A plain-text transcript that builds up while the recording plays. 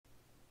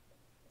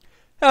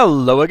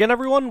Hello again,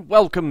 everyone.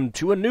 Welcome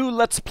to a new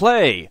Let's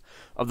Play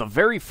of the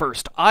very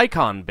first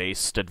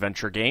icon-based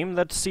adventure game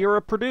that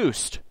Sierra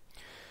produced.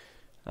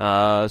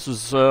 This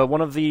was one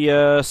of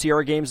the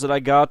Sierra games that I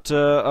got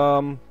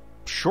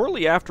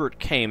shortly after it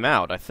came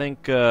out. I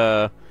think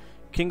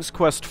King's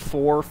Quest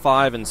 4,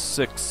 5, and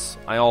 6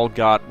 I all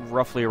got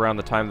roughly around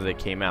the time that they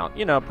came out.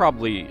 You know,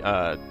 probably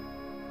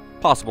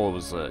possible it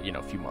was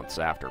a few months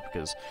after,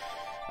 because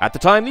at the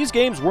time these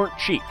games weren't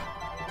cheap.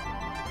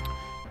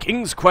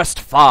 King's Quest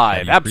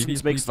 5.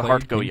 Absence makes the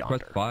heart go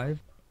yonder.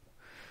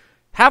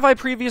 Have I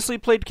previously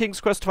played King's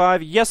Quest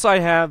 5? Yes, I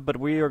have, but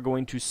we are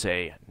going to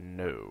say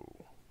no.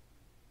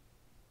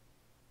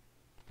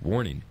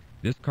 Warning.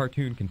 This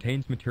cartoon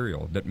contains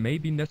material that may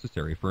be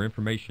necessary for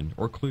information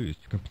or clues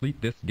to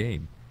complete this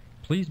game.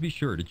 Please be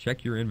sure to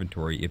check your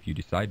inventory if you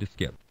decide to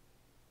skip.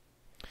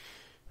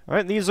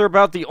 Alright, these are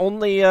about the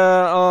only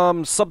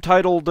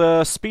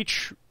subtitled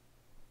speech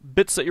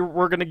bits that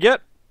we're going to get.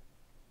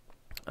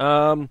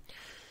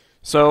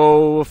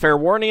 So, fair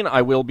warning,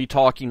 I will be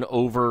talking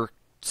over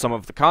some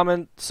of the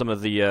comments, some of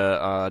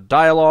the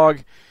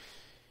dialogue.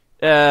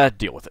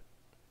 Deal with it.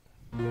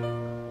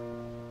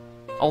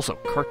 Also,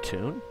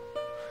 cartoon?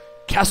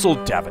 Castle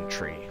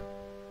Daventry.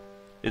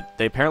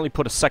 They apparently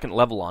put a second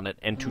level on it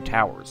and 2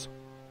 towers.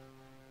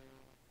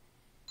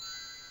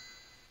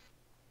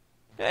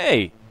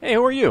 Hey,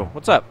 who are you?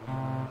 What's up?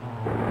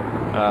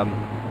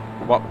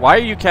 Why are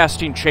you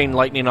casting chain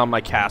lightning on my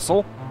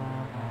castle?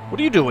 What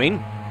are you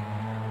doing?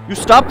 You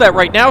stop that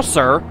right now,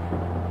 sir!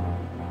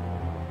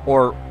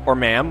 Or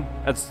ma'am,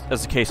 as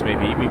the case may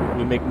be.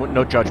 We make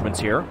no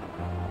judgments here.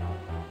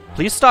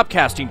 Please stop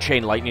casting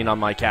chain lightning on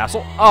my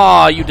castle.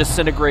 Ah, you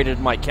disintegrated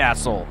my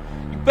castle.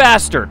 You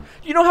bastard!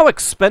 You know how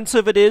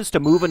expensive it is to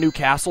move a new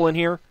castle in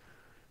here?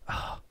 You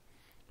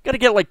gotta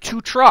get like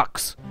 2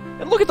 trucks.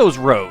 And look at those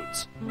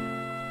roads.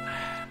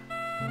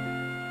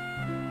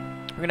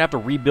 We're gonna have to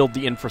rebuild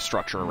the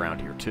infrastructure around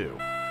here, too.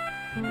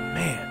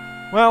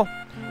 Man. Well,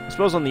 I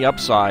suppose on the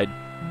upside,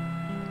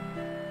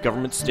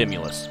 government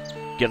stimulus.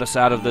 Get us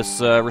out of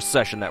this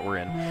recession that we're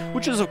in.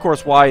 Which is, of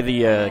course, why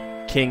the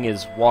king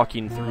is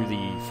walking through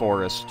the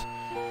forest.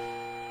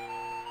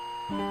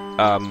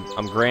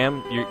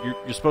 Graham,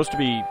 you're supposed to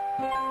be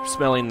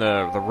smelling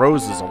the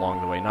roses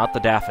along the way, not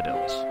the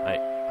daffodils.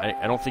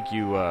 I don't think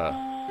you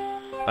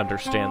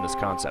understand this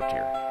concept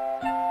here.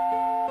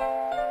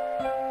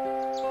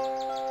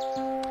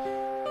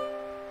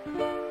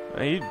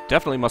 He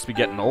definitely must be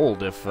getting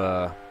old if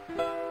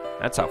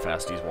that's how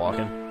fast he's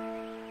walking.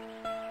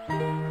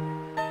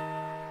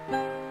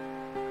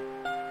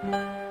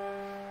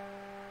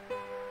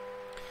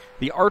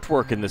 The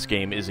artwork in this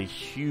game is a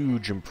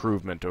huge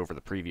improvement over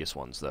the previous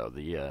ones, though.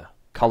 The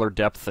color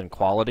depth and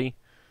quality.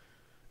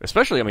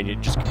 Especially, I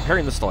mean, just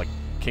comparing this to, like,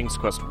 King's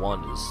Quest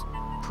 1 is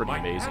pretty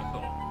amazing.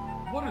 Castle.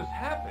 What has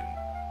happened?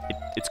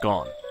 It's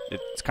gone.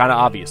 It's kind of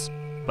obvious,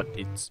 but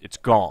it's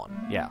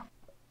gone. Yeah.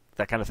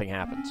 That kind of thing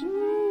happens.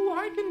 Ooh,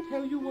 I can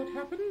tell you what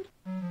happened.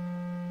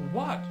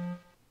 What?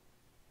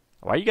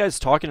 Why are you guys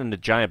talking in a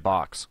giant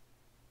box?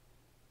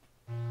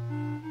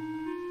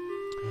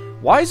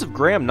 Wise of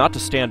Graham not to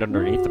stand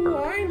underneath the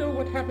bird. I know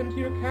what happened to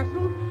your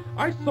castle.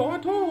 I saw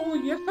it all.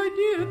 Yes, I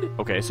did.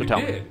 Okay, so You tell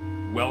did?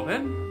 me. Well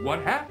then,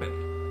 what happened?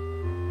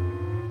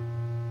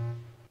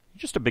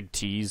 Just a big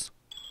tease.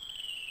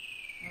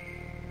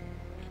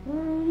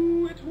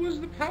 Ooh, it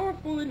was the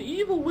powerful and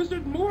evil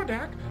wizard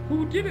Mordak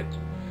who did it.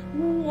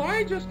 Ooh,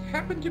 I just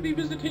happened to be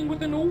visiting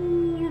with an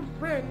old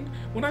friend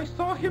when I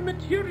saw him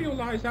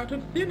materialize out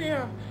of thin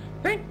air.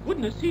 Thank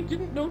goodness he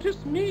didn't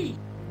notice me.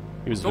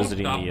 He was Don't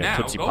visiting stop the now.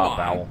 Tootsie Go Pop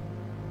on. Owl.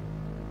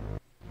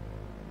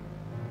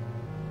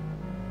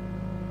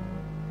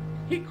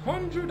 He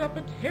conjured up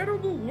a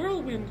terrible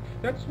whirlwind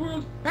that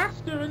swirled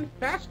faster and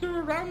faster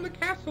around the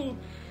castle.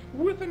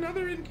 With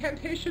another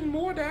incantation,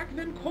 Mordak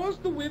then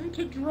caused the wind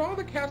to draw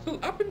the castle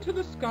up into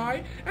the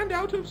sky and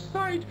out of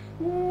sight.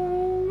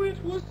 Ooh,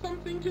 it was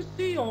something to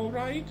see, all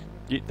right.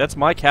 That's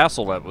my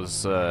castle that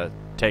was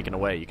taken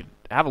away. You could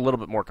have a little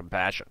bit more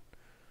compassion.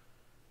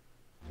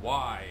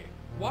 Why?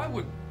 Why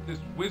would this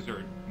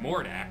wizard,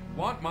 Mordak,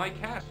 want my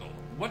castle?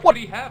 What What?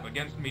 could he have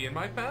against me and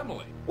my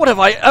family? What have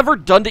I ever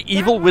done to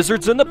evil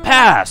wizards in the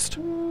past?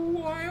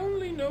 Ooh, I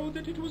only know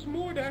that it was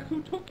Mordak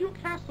who took your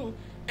castle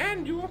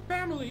and your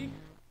family.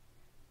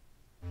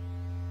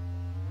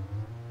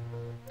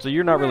 So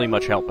you're not really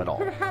much help at all.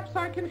 Perhaps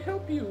I can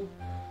help you.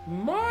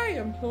 My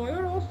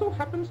employer also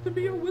happens to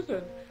be a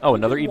wizard. Oh,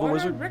 another which is evil why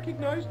wizard? I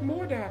recognized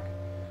Mordak.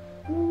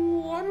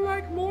 Ooh,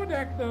 unlike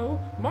Mordak, though,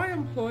 my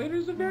employer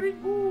is a very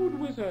good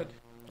wizard.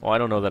 Well, I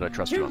don't know that I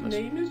trust you His on this.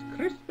 name is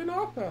Crispin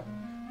Arthur,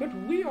 but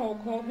we all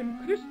call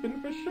him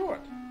Crispin for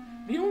short.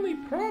 The only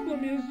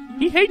problem is...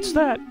 He hates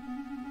that.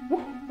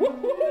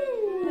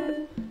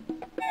 Woo-hoo-hoo!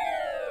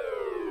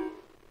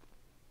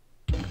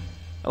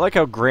 I like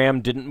how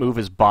Graham didn't move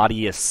his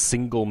body a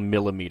single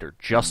millimeter,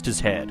 just his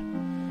head.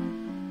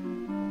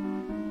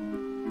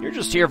 You're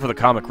just here for the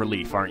comic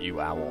relief, aren't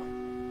you, Owl?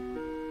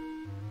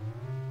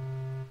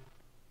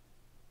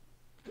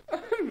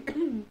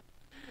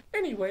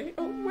 Anyway,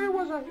 where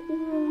was I?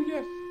 Oh,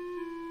 yes.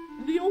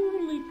 The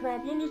only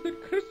problem is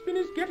that Crispin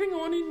is getting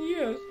on in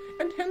years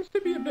and tends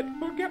to be a bit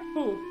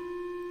forgetful.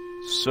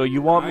 So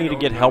you want me to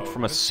get help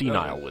from a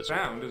senile wizard?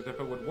 Sound as if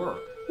it would work.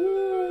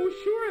 Oh,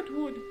 sure it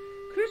would.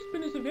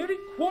 Crispin is a very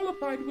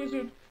qualified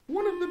wizard,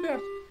 one of the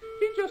best.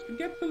 He just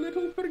gets a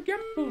little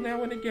forgetful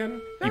now and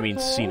again. You mean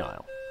that's all.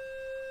 senile?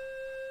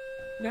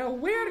 Now,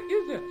 where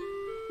is it?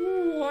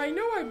 Oh, I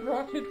know I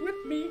brought it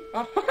with me.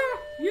 Aha!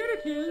 Here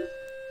it is.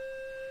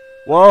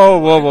 Whoa,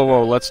 whoa, whoa,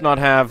 whoa! Let's not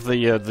have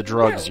the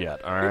drugs Well,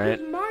 yet. All right.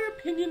 It is my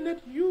opinion that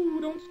you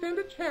don't stand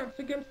a chance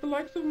against the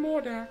likes of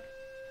Mordak.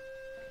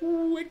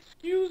 Oh,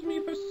 excuse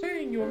me for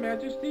saying, Your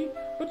Majesty,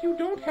 but you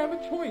don't have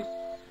a choice.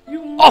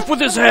 You Off must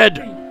with his come head!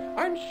 with me.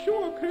 I'm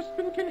sure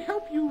Crispin can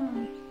help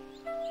you.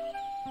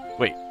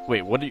 Wait,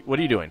 what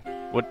are you doing?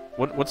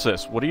 What's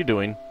this? What are you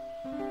doing?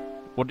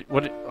 What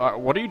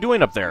are you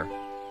doing up there?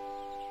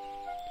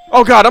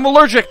 Oh God, I'm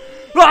allergic!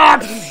 Ah!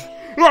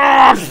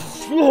 Ah!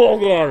 Oh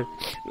God!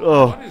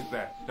 Oh. What is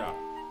that stuff?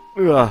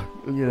 I'm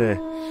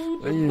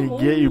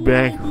gonna get you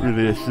back for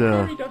this.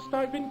 Fairy dust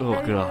I've been Oh,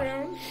 carrying God.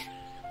 around.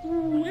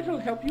 Ooh, it'll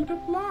help you to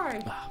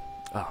fly.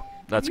 Oh,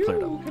 that's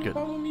cleared You up. can Good.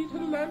 follow me to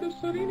the land of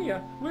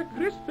Serenia, where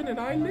Crispin and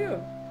I live.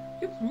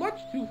 It's much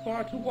too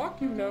far to walk,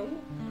 you know.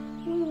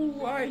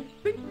 Ooh, I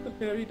think the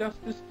fairy dust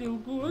is still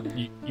good.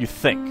 You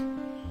think?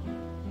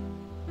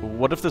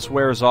 What if this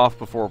wears off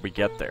before we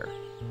get there?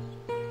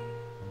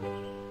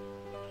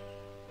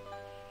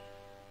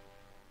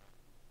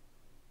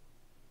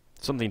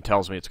 Something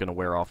tells me it's going to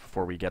wear off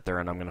before we get there,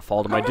 and I'm going to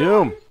fall to my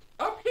doom.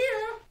 Up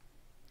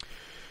here!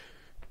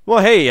 Well,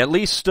 hey, at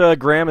least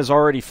Graham is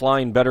already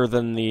flying better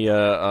than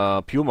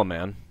the Puma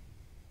Man.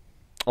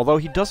 Although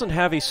he doesn't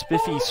have a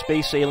spiffy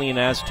space alien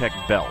Aztec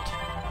belt.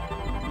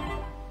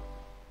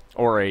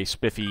 Or a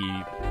spiffy,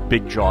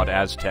 big-jawed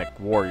Aztec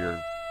warrior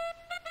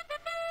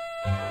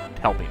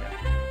helping him.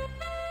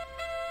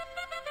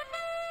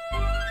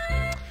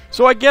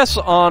 So I guess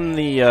on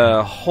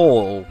the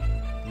whole,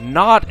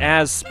 not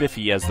as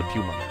spiffy as the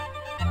Puma Man.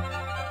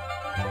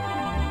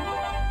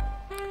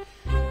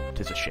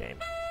 'Tis a shame.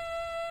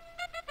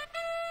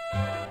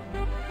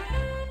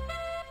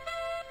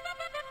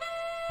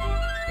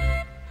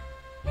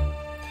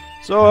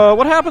 So,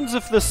 what happens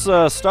if this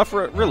stuff...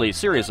 really,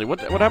 seriously, what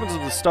happens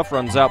if this stuff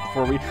runs out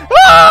before we...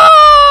 Ah!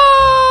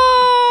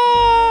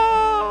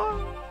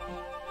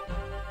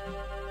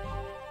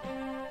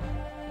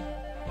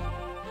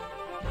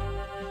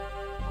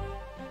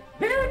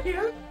 There it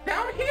is!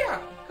 Down here!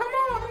 Come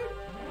on!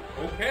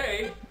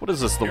 Okay. What is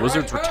this, the Here I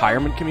Wizards come.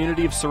 Retirement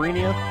Community of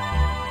Serenia?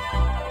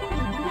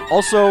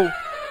 Also,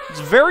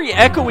 it's very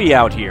echoey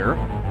out here.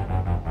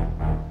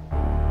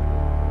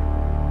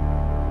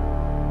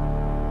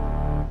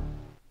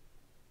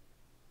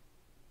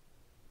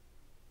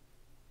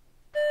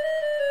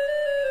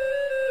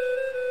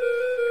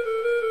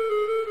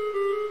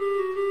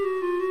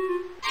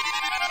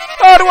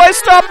 How do I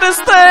stop this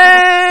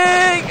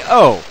thing?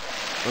 Oh,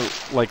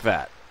 like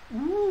that.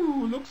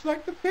 Ooh, looks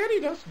like the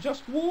fairy dust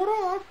just wore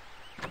off.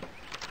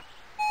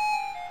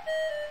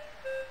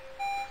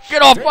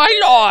 Get off my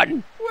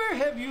lawn! Where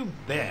have you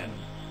been?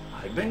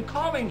 I've been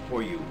calling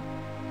for you.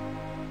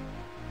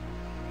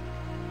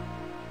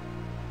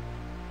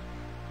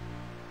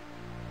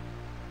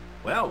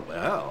 Well,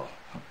 well,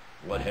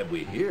 what have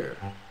we here?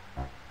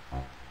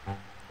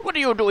 What are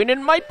you doing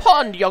in my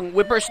pond, young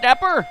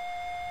whippersnapper?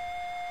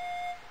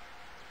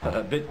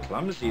 A bit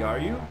clumsy, are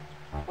you?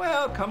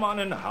 Well, come on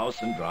in the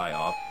house and dry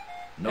off.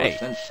 No Hey.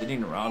 sense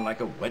sitting around like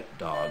a wet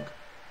dog.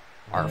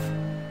 Arf.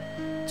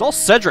 It's all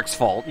Cedric's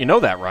fault, you know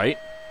that, right?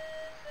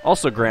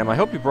 Also, Graham, I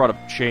hope you brought a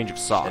change of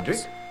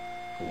socks. Cedric,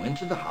 go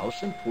into the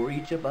house and pour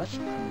each of us a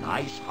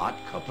nice hot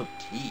cup of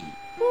tea.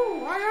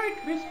 Ooh, aye,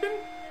 Crispin.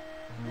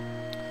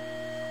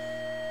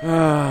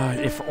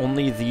 If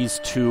only these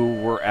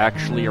two were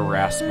actually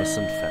Erasmus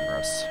and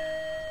Fenris.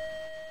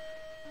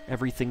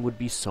 Everything would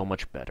be so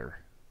much better.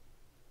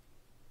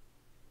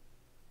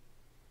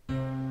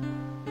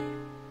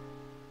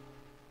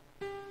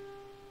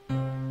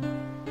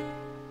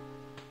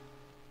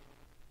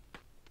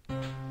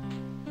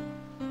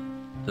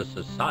 The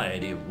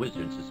Society of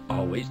Wizards has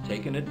always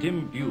taken a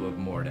dim view of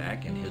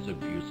Mordak and his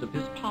abuse of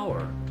his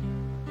power.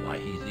 Why,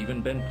 he's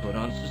even been put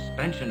on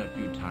suspension a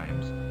few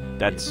times.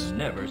 That's... It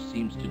never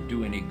seems to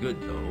do any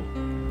good,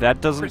 though.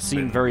 That doesn't seem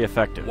Crispin, very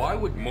effective. Why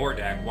would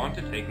Mordak want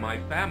to take my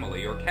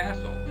family or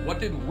castle? What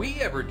did we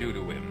ever do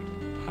to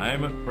him?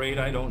 I'm afraid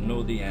I don't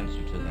know the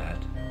answer to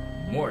that.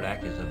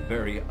 Mordak is a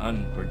very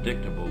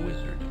unpredictable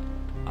wizard.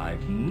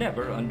 I've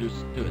never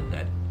understood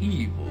that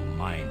evil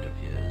mind of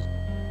his.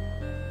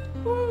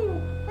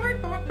 Ooh, I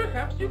thought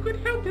perhaps you could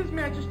help His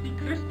Majesty,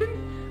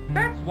 Crispin.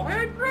 That's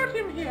why I brought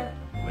him here.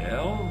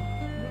 Well,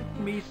 let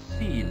me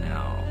see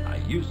now. I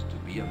used to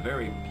be a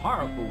very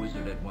powerful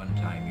wizard at one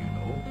time, you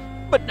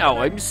know. But now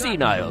I've I'm gotten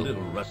senile. a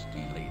little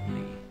rusty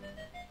lately.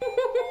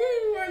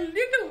 A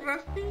little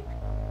rusty.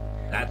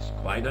 That's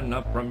quite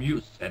enough from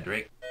you,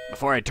 Cedric.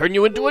 Before I turn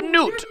you into a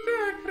newt! Yes,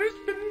 sir,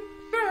 Crispin,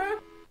 sir.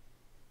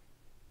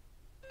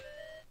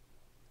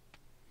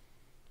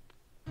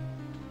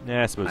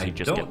 Yeah, I suppose I he'd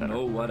just get don't better.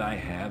 know what I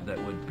have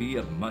that would be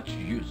of much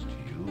use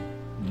to you.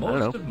 don't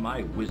Most know. of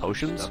my wizard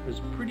Potions? stuff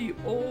is pretty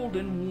old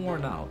and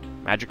worn out.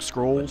 Magic But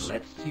scrolls,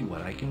 let's see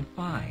what I can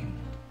find.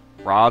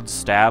 rods,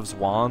 staves,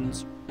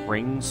 wands,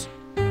 rings,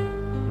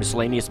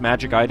 miscellaneous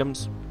magic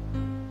items.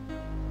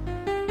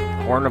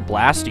 Horn of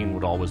Blasting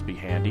would always be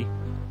handy.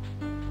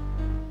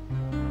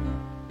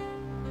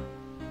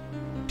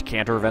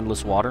 Decanter of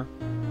Endless Water.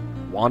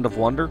 Wand of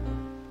Wonder.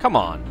 Come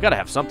on, you gotta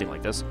have something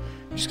like this.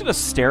 You're just gonna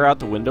stare out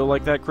the window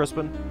like that,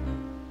 Crispin?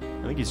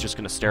 I think he's just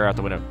gonna stare out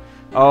the window.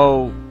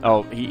 Oh,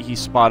 he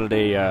spotted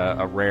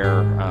a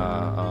rare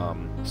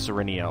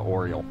Serenia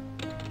Oriole.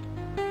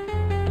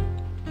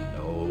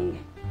 No,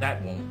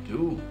 that won't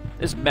do.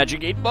 This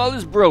magic 8-ball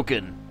is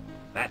broken.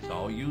 That's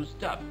all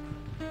used up.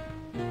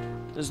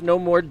 There's no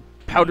more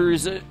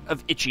powders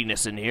of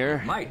itchiness in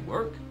here. Might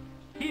work.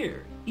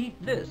 Here,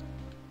 eat this.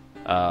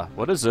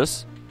 What is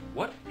this?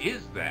 What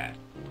is that?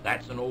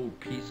 That's an old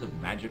piece of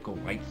magical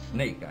white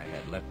snake I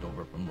had left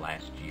over from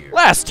last year.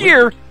 Last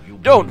year? You'll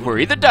be Don't able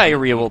worry, to the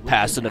diarrhea will with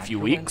pass the in a few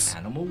natural and weeks.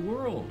 Animal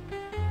world.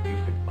 You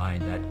could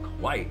find that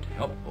quite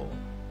helpful.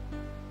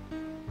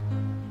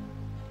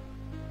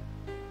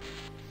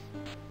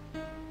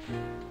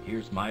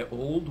 Here's my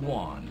old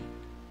wand.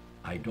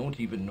 I don't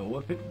even know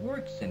if it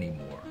works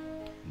anymore.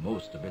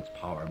 Most of its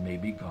power may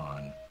be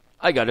gone.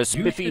 I got a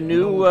spiffy should new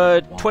know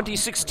this wand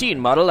 2016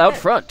 for model out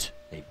pets. front.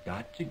 They've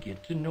got to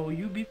get to know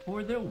you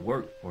before they'll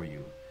work for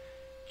you.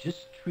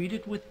 Just treat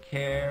it with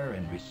care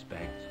and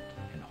respect,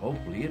 and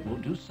hopefully it will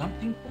do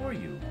something for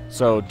you.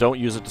 So don't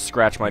use it to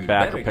scratch my You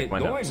back better or pick get my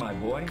going, nose. my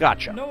boy.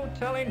 Gotcha. No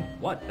telling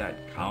what that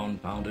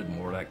confounded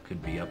Morlock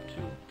could be up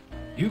to.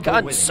 You go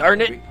God with him,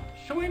 darn it. Cedric.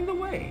 Show him the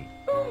way.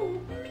 Oh,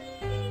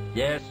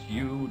 Yes,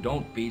 you.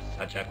 Don't be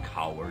such a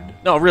coward.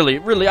 No, really,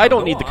 I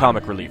don't Go need the on.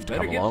 comic relief to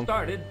Better come get along.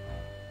 started.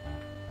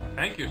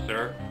 Thank you,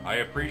 sir. I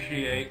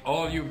appreciate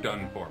all you've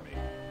done for me.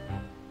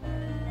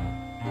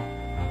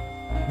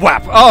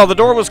 Whap! Oh, the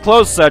door was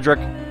closed, Cedric.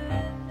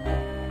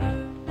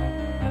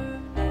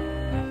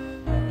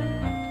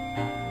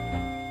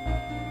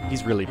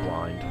 He's really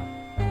blind.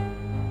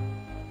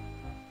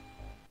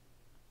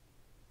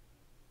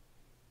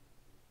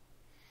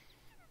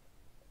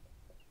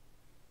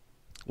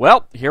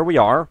 Well, here we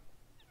are.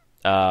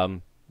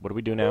 What do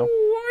we do now?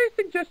 oh, I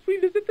suggest we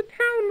visit the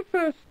town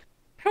first.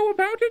 How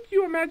about it,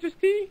 Your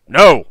Majesty?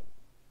 No!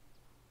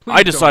 Please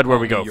I decide don't where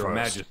call we go me Your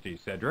first. Majesty,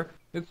 Cedric.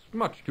 It's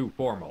much too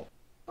formal.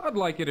 I'd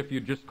like it if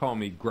you'd just call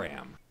me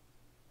Graham.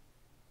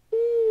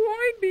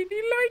 Oh, I'd be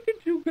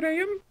delighted to,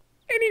 Graham.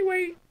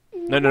 Anyway...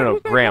 No, what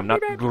was I Graham,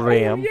 talking not about?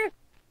 Graham. Oh, yes,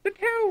 the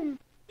town.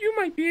 You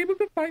might be able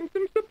to find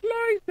some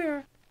supplies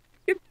there.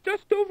 It's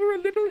just over a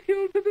little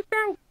hill to the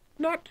south.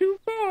 Not too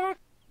far.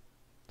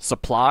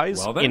 Supplies?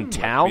 Well then, in let's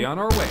town? be on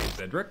our way,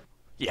 Cedric.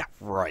 Yeah,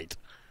 right.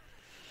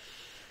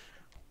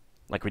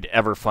 Like we'd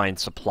ever find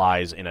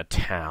supplies in a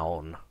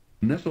town.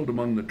 Nestled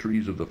among the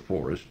trees of the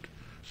forest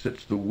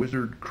sits the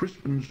wizard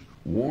Crispin's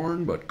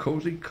worn but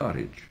cozy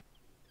cottage.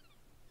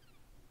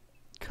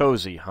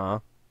 Cozy, huh?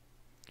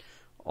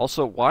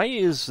 Also, why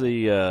is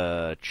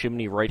the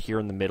chimney right here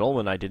in the middle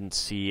when I didn't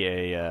see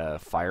a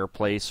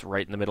fireplace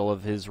right in the middle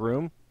of his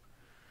room?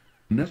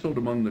 Nestled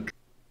among the trees,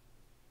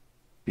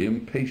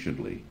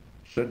 impatiently,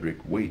 Cedric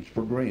waits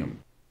for Graham.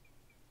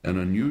 An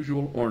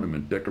unusual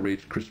ornament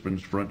decorates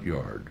Crispin's front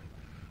yard.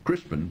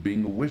 Crispin,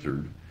 being a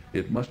wizard,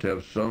 it must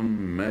have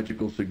some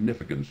magical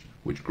significance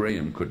which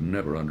Graham could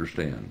never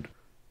understand.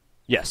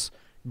 Yes,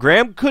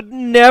 Graham could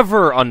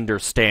never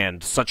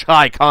understand such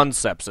high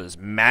concepts as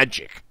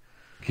magic.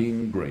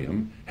 King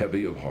Graham,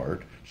 heavy of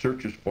heart,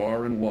 searches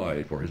far and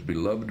wide for his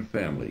beloved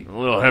family. A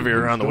little heavy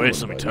around the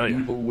waist, let me Stolen by tell the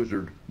you. evil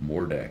wizard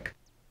Mordak.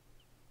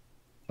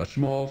 A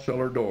small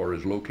cellar door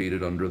is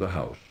located under the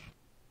house.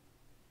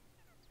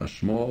 A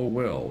small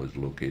well is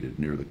located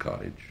near the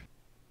cottage.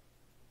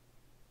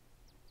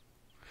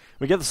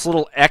 We get this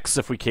little X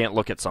if we can't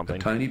look at A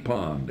something. tiny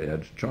pond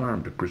adds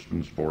charm to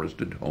Crispin's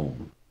forested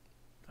home.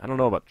 I don't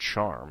know about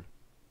charm.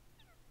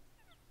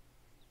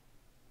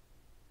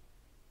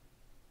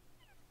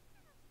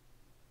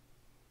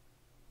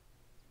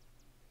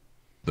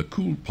 The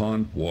cool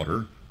pond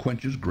water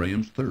quenches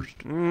Graham's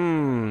thirst.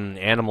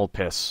 Animal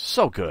piss.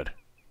 So good.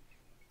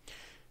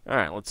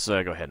 Alright, let's go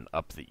ahead and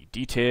up the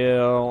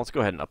detail. Let's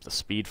go ahead and up the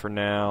speed for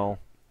now.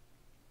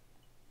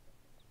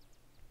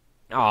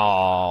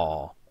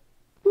 Oh,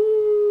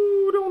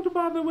 Ooh, don't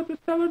bother with the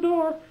cellar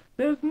door.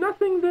 There's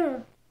nothing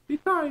there.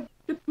 Besides,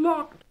 it's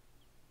locked.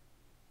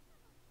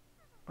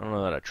 I don't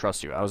know that I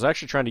trust you. I was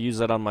actually trying to use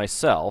that on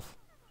myself.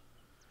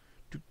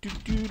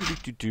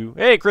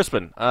 Hey,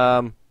 Crispin.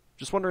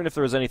 Just wondering if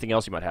there was anything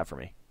else you might have for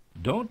me.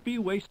 Don't be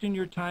wasting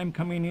your time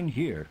coming in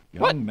here.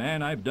 Young What?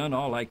 man, I've done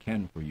all I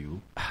can for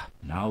you.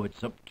 Now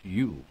it's up to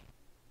you.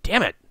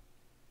 Damn it.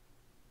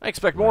 I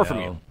expect more from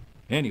you. Well,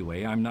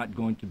 anyway, I'm not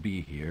going to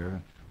be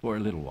here for a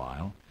little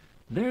while.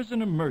 There's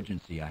an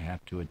emergency I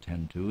have to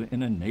attend to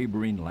in a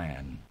neighboring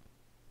land.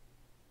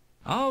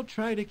 I'll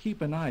try to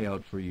keep an eye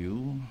out for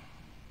you,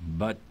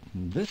 but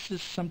this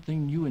is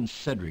something you and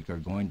Cedric are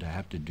going to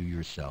have to do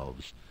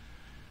yourselves.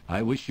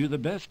 I wish you the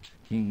best,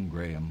 King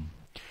Graham.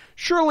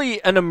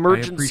 Surely an I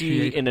emergency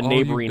appreciate in a all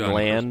you've neighboring done,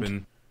 land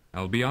Crispin.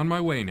 I'll be on my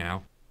way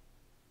now.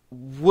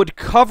 would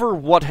cover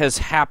what has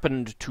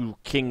happened to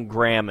King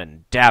Graham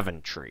and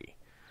Daventry.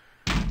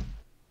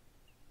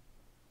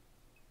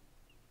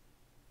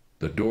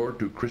 The door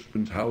to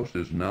Crispin's house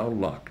is now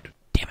locked.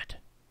 Damn it.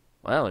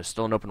 Well, there's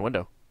still an open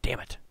window. Damn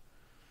it.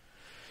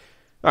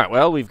 Alright,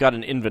 well, we've got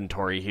an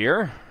inventory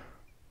here.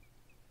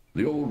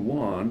 The old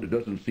wand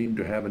doesn't seem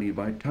to have any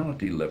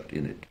vitality left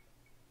in it.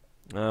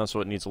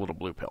 So it needs a little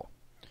blue pill.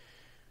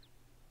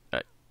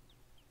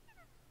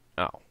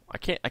 Oh, I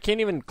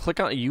can't even click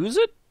on use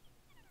it?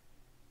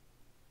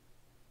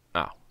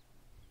 Oh.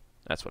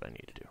 That's what I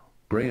need to do.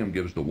 Graham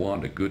gives the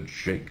wand a good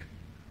shake,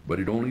 but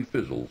it only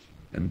fizzles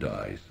and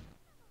dies.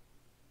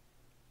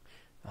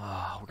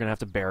 Ah, we're gonna have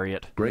to bury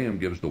it. Graham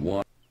gives the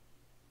wand.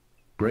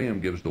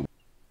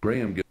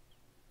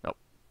 Nope.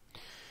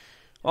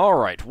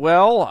 Alright,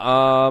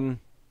 well,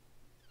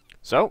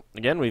 so,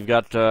 again, we've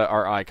got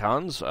our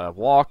icons.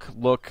 Walk,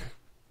 look,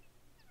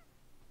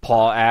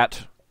 paw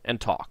at, and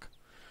talk.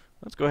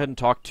 Let's go ahead and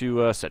talk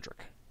to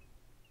Cedric.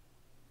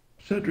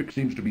 Cedric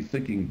seems to be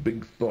thinking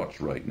big thoughts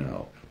right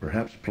now,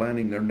 perhaps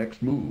planning their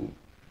next move,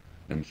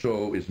 and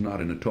so is not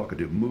in a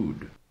talkative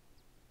mood.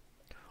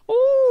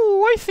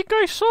 Oh, I think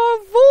I saw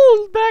a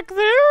vole back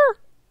there.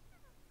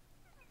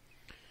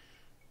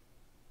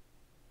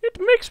 It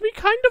makes me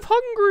kind of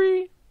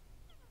hungry.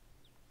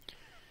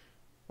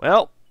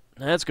 Well,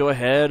 let's go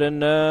ahead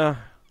and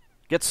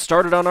get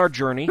started on our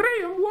journey.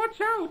 Graham, watch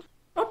out!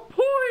 A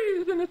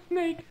poisonous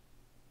snake!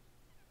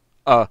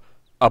 A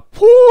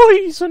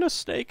poisonous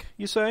snake,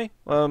 you say?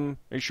 Are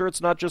you sure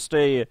it's not just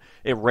a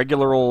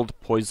regular old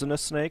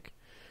poisonous snake?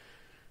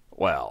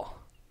 Well,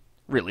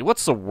 really,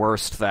 what's the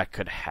worst that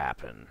could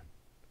happen?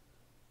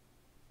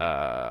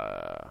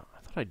 I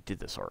thought I did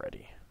this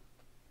already.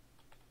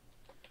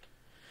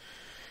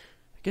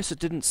 I guess it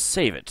didn't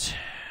save it.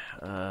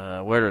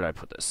 Where did I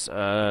put this?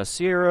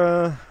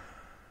 Sierra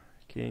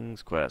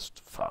King's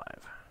Quest 5.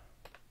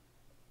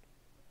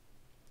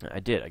 I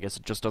did. I guess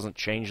it just doesn't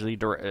change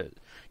the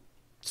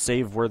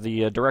save where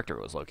the director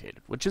was located,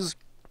 which is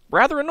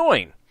rather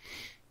annoying.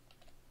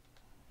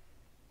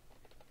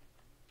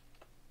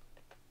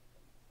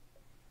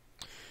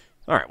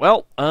 Alright,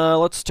 well,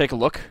 let's take a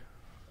look.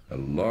 A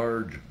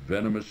large,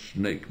 venomous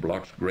snake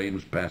blocks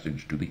Graham's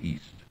passage to the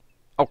east.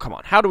 Oh, come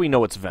on. How do we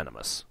know it's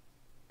venomous?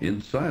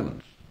 In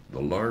silence, the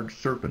large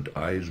serpent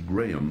eyes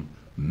Graham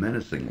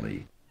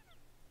menacingly.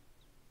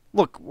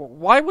 Look,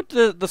 why would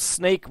the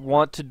snake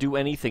want to do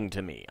anything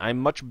to me? I'm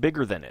much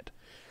bigger than it.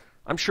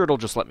 I'm sure it'll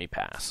just let me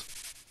pass.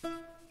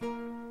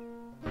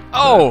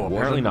 Oh, That apparently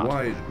wasn't not.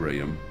 wise,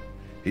 Graham.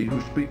 He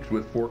who speaks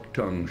with forked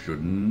tongue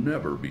should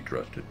never be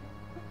trusted.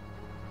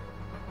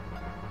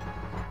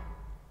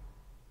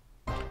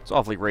 It's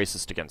awfully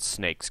racist against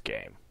snakes,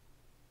 game.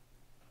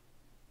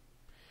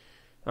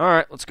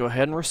 Alright, let's go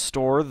ahead and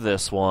restore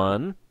this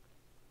one.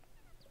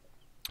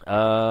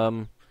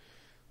 Well,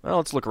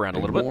 let's look around a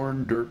little bit. A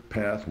worn dirt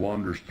path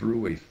wanders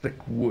through a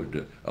thick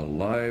wood,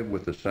 alive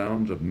with the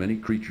sounds of many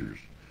creatures.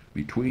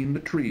 Between the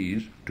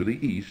trees, to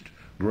the east,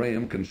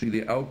 Graham can see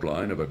the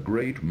outline of a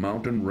great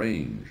mountain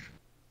range.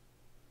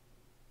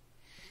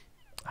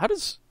 How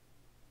does...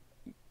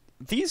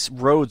 These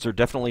roads are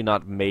definitely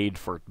not made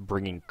for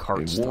bringing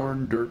carts A through.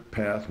 worn dirt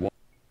path...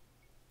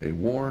 Is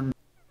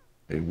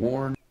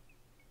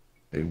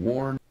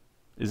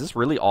this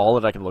really all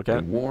that I can look A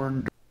at?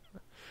 worn...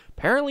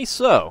 Apparently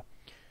so.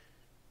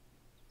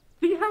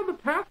 See how the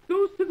path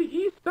goes to the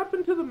east up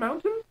into the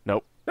mountains?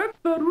 Nope. That's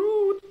the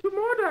route to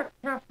Mordak's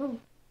castle.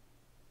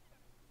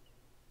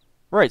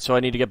 Right, so I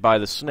need to get by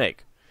the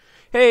snake.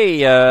 Hey,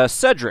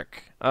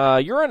 Cedric,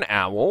 you're an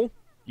owl.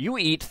 You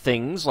eat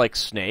things like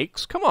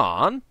snakes. Come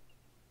on.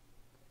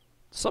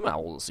 Some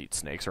owls eat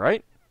snakes,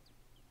 right?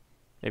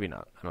 Maybe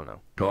not. I don't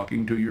know.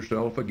 Talking to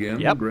yourself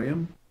again, Yep.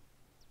 Graham?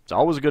 It's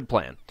always a good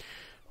plan.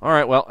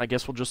 Alright, well, I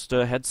guess we'll just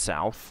head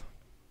south.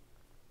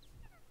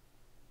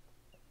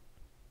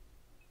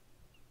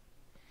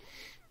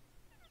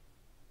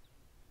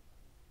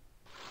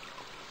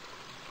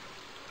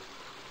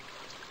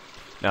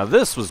 Now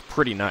this was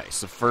pretty nice.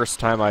 The first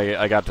time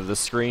I got to this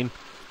screen,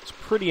 it's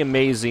pretty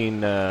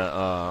amazing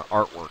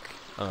artwork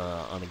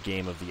on a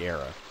game of the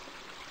era.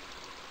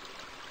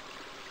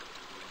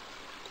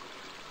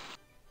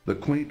 The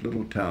quaint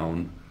little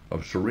town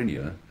of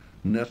Serenia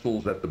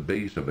nestles at the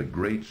base of a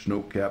great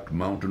snow-capped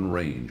mountain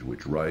range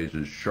which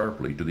rises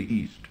sharply to the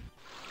east.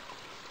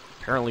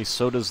 Apparently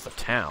so does the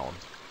town.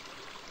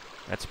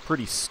 That's a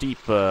pretty steep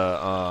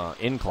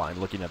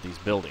incline looking at these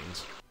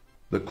buildings.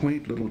 The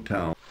quaint little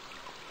town...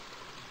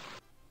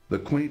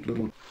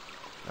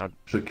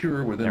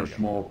 Secure within There a we go.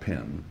 small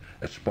pen,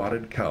 a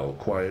spotted cow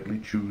quietly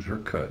chews her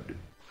cud.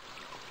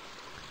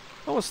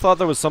 I always thought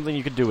there was something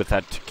you could do with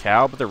that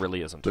cow, but there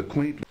really isn't.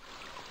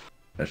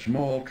 A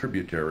small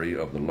tributary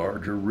of the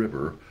larger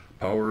river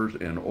powers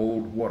an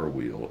old water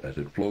wheel as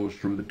it flows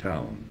through the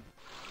town.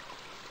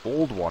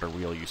 Old water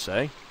wheel, you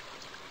say?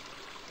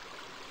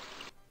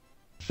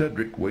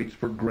 Cedric waits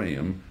for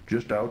Graham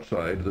just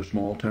outside the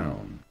small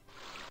town.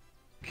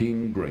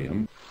 King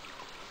Graham.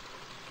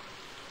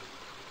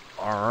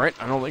 Alright,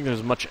 I don't think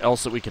there's much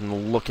else that we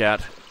can look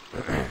at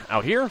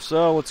out here,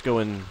 so let's go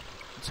in.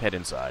 Let's head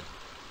inside.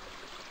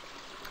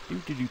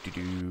 If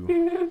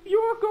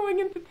you're going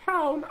into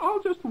town,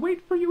 I'll just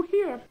wait for you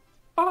here.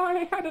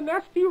 I had a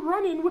nasty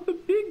run-in with a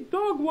big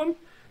dog once,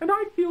 and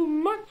I feel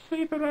much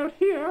safer out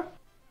here.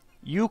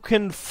 You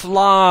can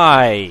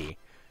fly!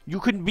 You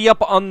can be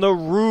up on the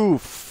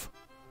roof!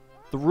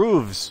 The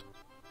roofs.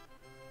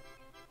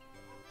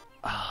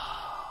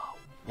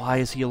 Why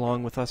is he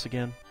along with us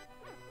again?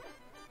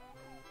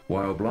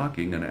 While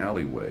blocking an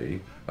alleyway,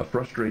 a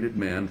frustrated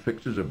man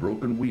fixes a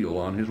broken wheel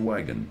on his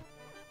wagon.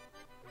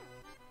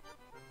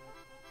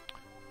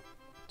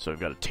 So we've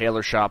got a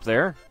tailor shop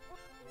there.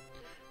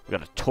 We've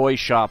got a toy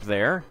shop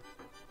there.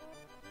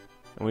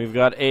 And we've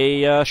got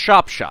a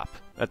shop.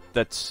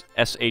 That's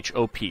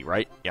S-H-O-P,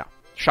 right? Yeah,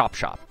 shop.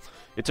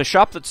 It's a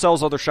shop that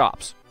sells other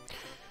shops.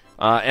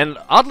 And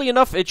oddly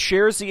enough, it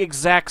shares the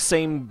exact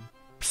same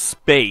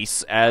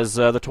space as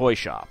the toy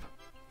shop.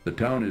 The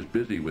town is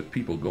busy with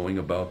people going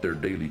about their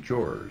daily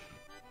chores.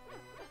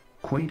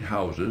 Quaint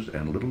houses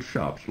and little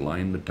shops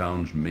line the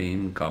town's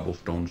main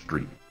cobblestone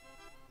street.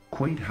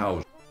 Quaint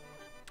houses.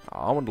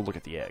 I wanted to look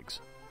at the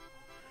eggs.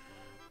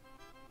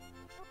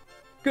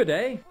 Good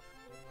day.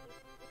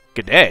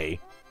 Good day.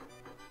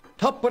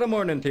 Top of the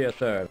morning to you,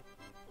 sir.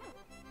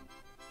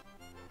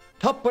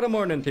 Top of the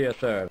morning to you,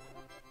 sir.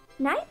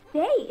 Nice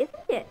day,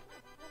 isn't it?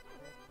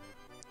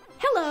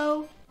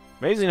 Hello.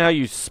 Amazing how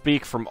you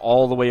speak from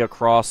all the way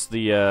across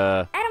the,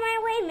 Out of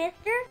my way,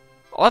 mister.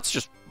 Oh, that's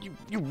just...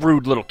 You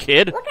rude little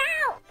kid. Look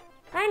out!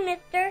 Hi,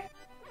 mister.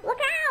 Look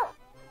out!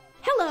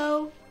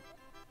 Hello.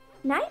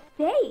 Nice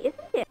day,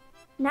 isn't it?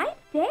 Nice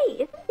day,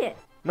 isn't it?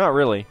 Not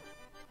really.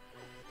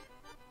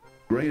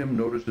 Graham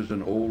notices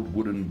an old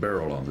wooden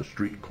barrel on the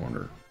street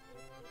corner.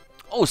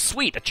 Oh,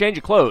 sweet! A change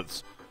of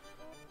clothes.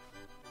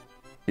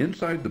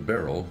 Inside the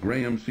barrel,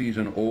 Graham sees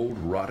an old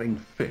rotting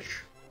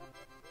fish.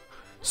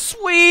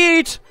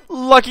 Sweet!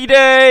 Lucky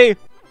day!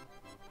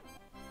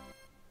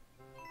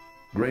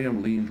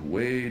 Graham leans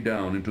way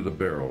down into the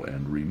barrel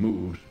and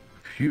removes,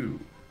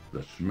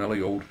 the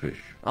smelly old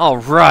fish.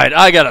 Alright,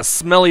 I got a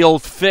smelly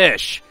old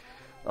fish.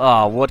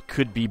 Ah, what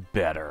could be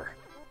better?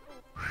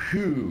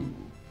 Phew!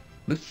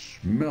 This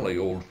smelly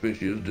old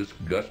fish is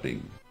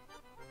disgusting.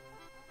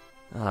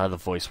 The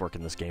voice work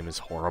in this game is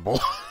horrible.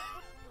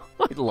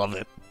 I love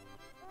it.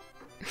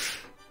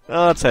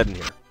 Let's head in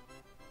here.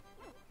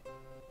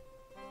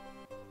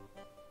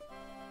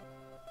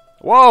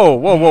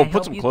 Whoa,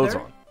 put some clothes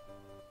on.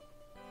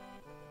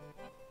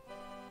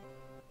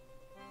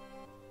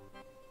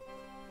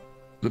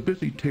 The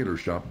busy tailor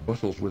shop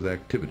bustles with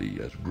activity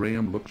as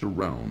Graham looks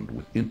around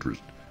with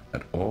interest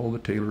at all the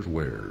tailor's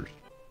wares.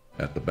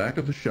 At the back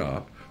of the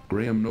shop,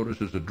 Graham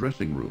notices a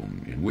dressing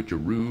room in which a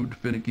rude,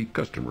 finicky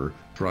customer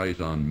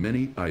tries on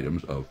many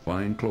items of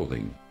fine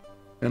clothing.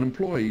 An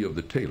employee of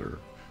the tailor,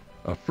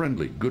 a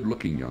friendly,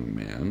 good-looking young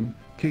man,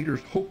 caters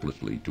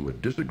hopelessly to a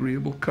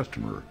disagreeable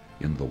customer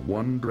in the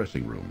one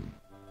dressing room.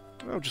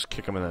 I'll just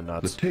kick him in the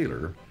nuts. The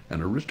tailor,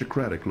 an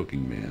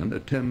aristocratic-looking man,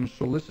 attends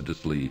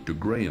solicitously to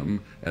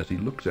Graham as he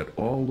looks at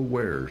all the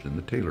wares in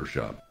the tailor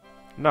shop.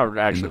 No,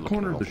 actually, in the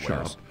corner of the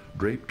shop,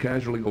 draped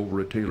casually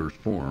over a tailor's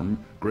form,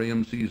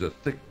 Graham sees a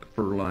thick,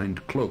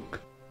 fur-lined cloak.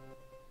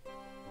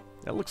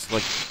 That looks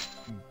like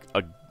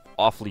a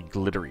awfully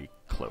glittery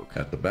cloak.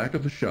 At the back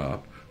of the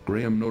shop,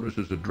 Graham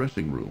notices a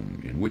dressing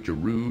room in which a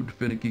rude,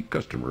 finicky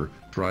customer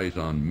tries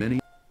on many.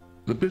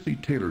 The busy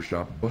tailor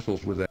shop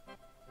bustles with.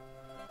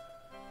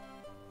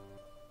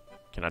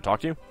 Can I talk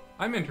to you?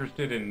 I'm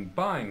interested in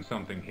buying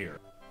something here.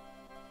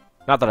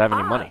 Not that I have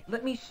any money.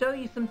 Let me show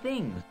you some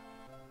things.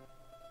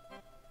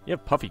 You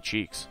have puffy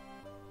cheeks.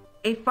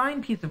 A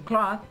fine piece of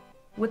cloth.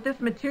 With this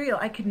material,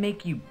 I could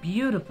make you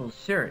beautiful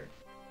shirts.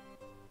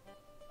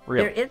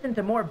 Really? There isn't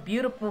a more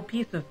beautiful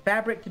piece of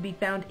fabric to be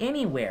found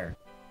anywhere.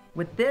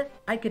 With this,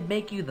 I could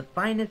make you the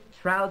finest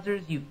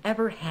trousers you've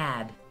ever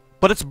had.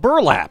 But it's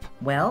burlap!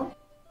 Well,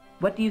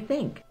 what do you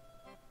think?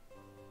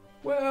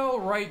 Well,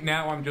 right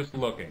now I'm just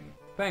looking.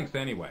 Thanks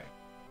anyway.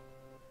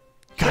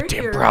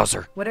 Goddamn Sure.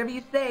 browser. Whatever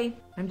you say,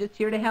 I'm just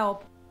here to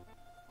help.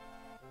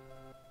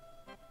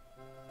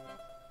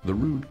 The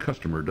rude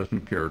customer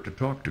doesn't care to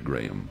talk to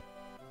Graham.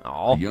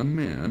 Oh. The young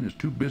man is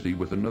too busy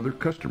with another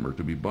customer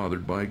to be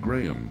bothered by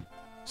Graham.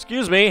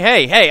 Excuse me.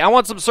 Hey, I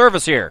want some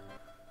service here.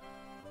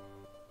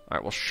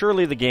 Alright, well,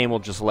 surely the game will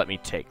just let me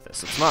take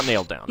this. It's not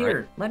nailed down,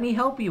 Here, right? let me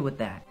help you with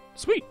that.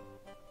 Sweet.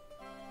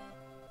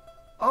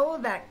 Oh,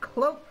 that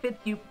cloak fits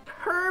you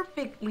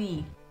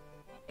perfectly.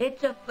 It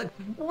just looks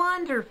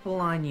wonderful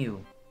on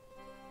you.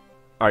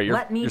 Alright,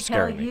 Let me you're tell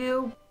scaring me.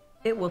 you,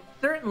 it will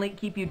certainly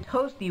keep you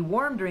toasty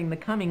warm during the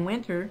coming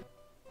winter.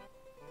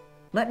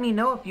 Let me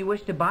know if you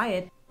wish to buy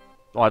it.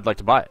 Oh, I'd like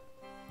to buy it.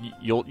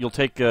 You'll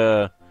take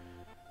a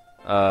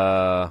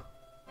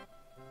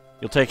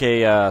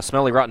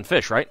smelly rotten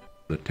fish, right?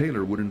 The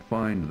tailor wouldn't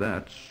find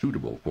that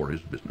suitable for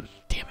his business.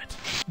 Damn it.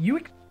 You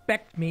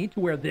expect me to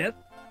wear this?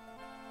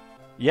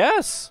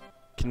 Yes!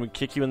 Can we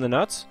kick you in the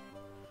nuts?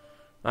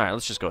 Alright,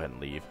 let's just go ahead and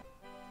leave.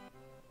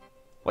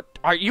 What?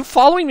 Are you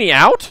following me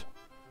out?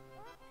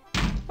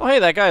 Oh, hey,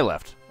 that guy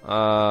left.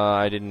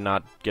 I did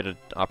not get an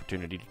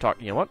opportunity to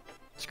talk. You know what?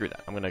 Screw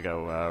that. I'm gonna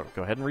go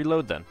ahead and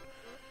reload then.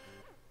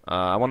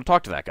 I want to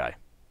talk to that guy.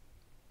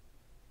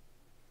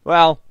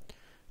 Well,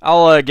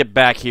 I'll get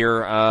back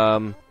here.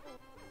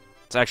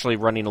 It's actually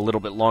running a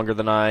little bit longer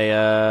than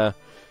I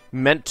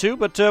meant to,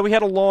 but we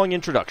had a long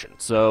introduction.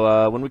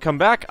 So when we come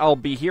back, I'll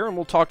be here and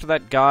we'll talk to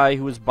that guy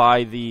who is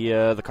by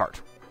the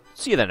cart.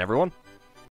 See you then, everyone.